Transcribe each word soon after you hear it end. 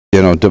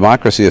You know,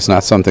 democracy is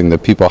not something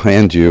that people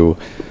hand you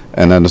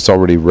and then it's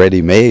already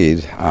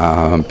ready-made.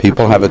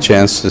 People have a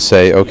chance to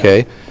say,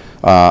 okay,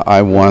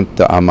 I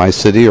want my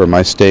city or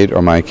my state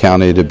or my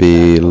county to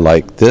be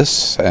like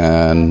this,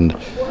 and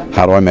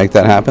how do I make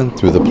that happen?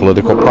 Through the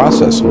political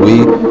process.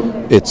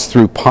 It's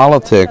through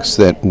politics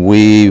that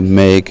we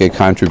make a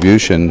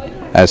contribution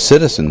as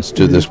citizens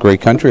to this great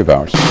country of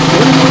ours.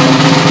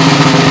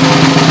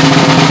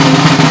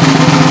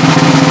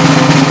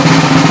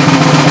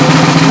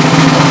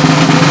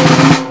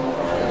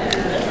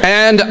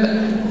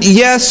 And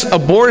yes,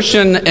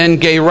 abortion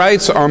and gay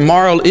rights are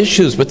moral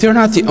issues, but they're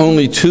not the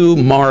only two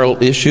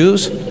moral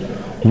issues.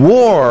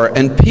 War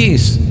and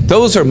peace,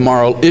 those are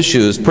moral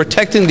issues.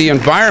 Protecting the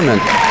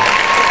environment.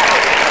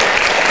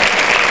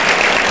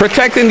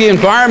 Protecting the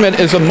environment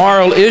is a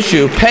moral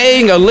issue.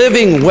 Paying a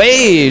living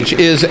wage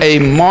is a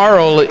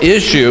moral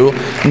issue.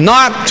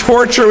 Not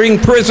torturing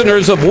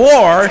prisoners of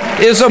war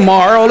is a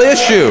moral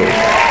issue.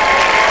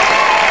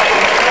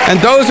 And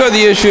those are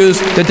the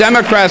issues the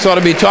Democrats ought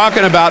to be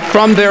talking about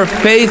from their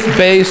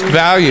faith-based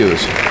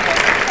values.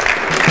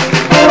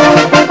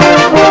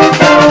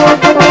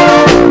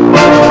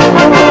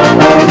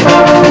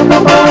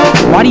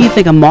 Why do you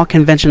think a mock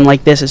convention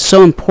like this is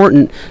so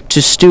important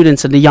to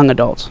students and to young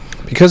adults?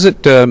 Because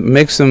it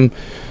makes them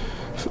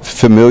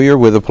familiar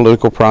with the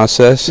political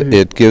process. Mm-hmm.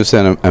 It gives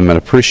them an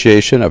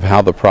appreciation of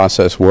how the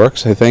process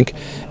works, I think,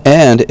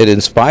 and it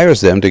inspires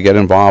them to get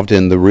involved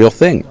in the real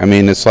thing. I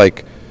mean, it's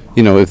like,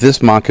 you know, if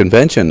this mock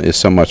convention is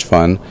so much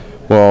fun,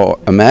 well,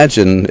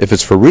 imagine if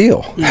it's for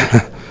real,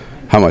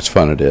 how much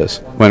fun it is,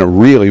 when it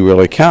really,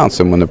 really counts,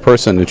 and when the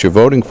person that you're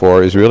voting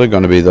for is really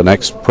going to be the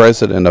next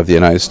president of the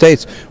United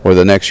States, or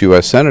the next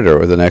U.S.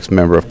 senator, or the next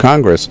member of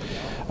Congress.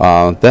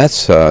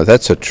 That's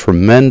a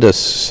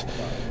tremendous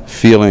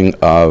feeling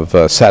of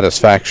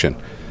satisfaction.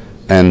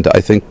 And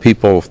I think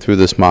people, through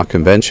this mock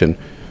convention,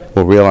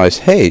 will realize,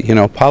 hey, you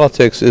know,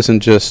 politics isn't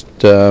just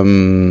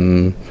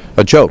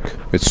a joke.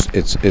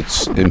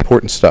 It's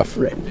important stuff.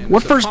 Right.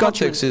 What first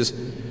politics is,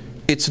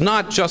 it's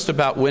not just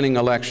about winning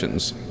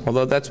elections,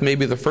 although that's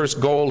maybe the first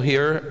goal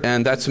here,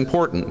 and that's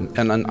important.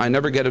 And I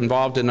never get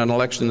involved in an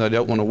election that I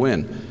don't want to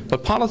win.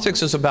 But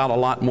politics is about a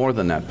lot more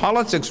than that.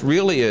 Politics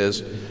really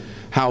is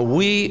how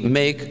we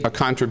make a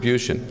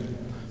contribution.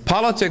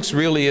 Politics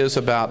really is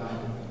about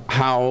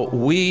how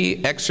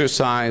we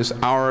exercise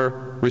our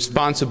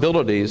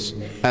responsibilities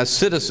as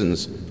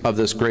citizens of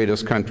this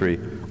greatest country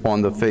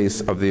on the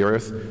face of the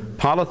earth.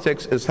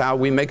 Politics is how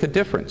we make a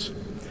difference.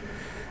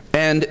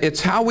 And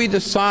it's how we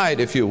decide,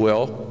 if you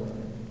will,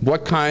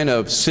 what kind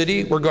of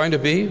city we're going to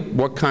be,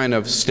 what kind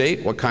of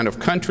state, what kind of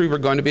country we're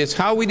going to be. It's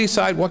how we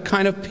decide what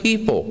kind of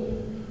people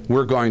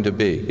we're going to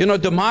be. You know,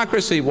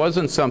 democracy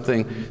wasn't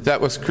something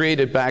that was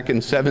created back in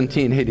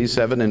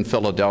 1787 in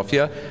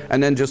Philadelphia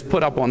and then just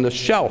put up on the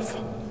shelf,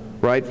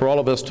 right, for all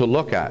of us to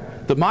look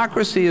at.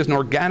 Democracy is an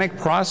organic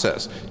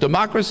process.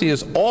 Democracy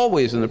is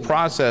always in the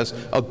process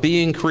of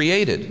being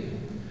created.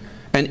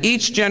 And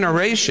each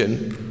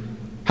generation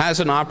has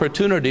an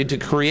opportunity to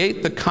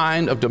create the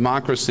kind of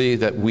democracy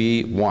that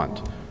we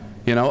want.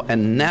 You know,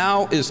 and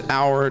now is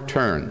our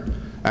turn.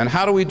 And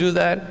how do we do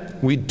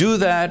that? We do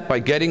that by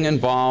getting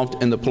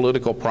involved in the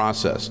political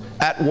process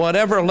at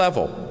whatever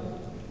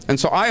level. And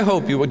so I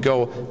hope you would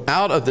go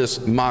out of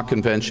this mock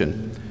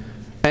convention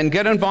and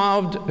get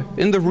involved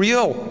in the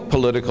real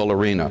political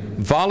arena.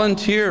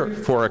 Volunteer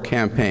for a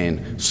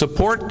campaign.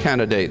 Support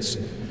candidates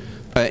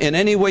in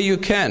any way you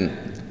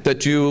can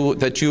that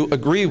you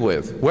agree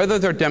with, whether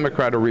they're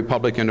Democrat or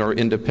Republican or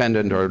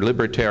independent or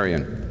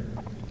libertarian.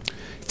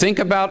 Think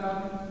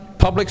about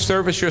public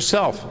service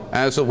yourself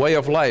as a way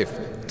of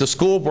life, the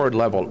school board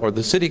level or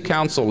the city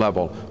council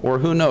level, or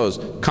who knows,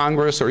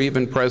 Congress or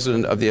even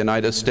President of the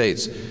United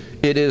States.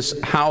 It is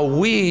how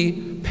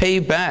we pay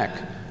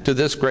back to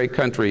this great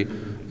country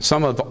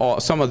some of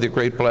the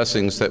great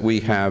blessings that we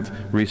have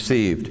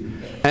received.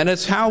 And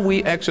it's how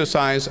we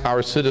exercise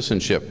our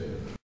citizenship.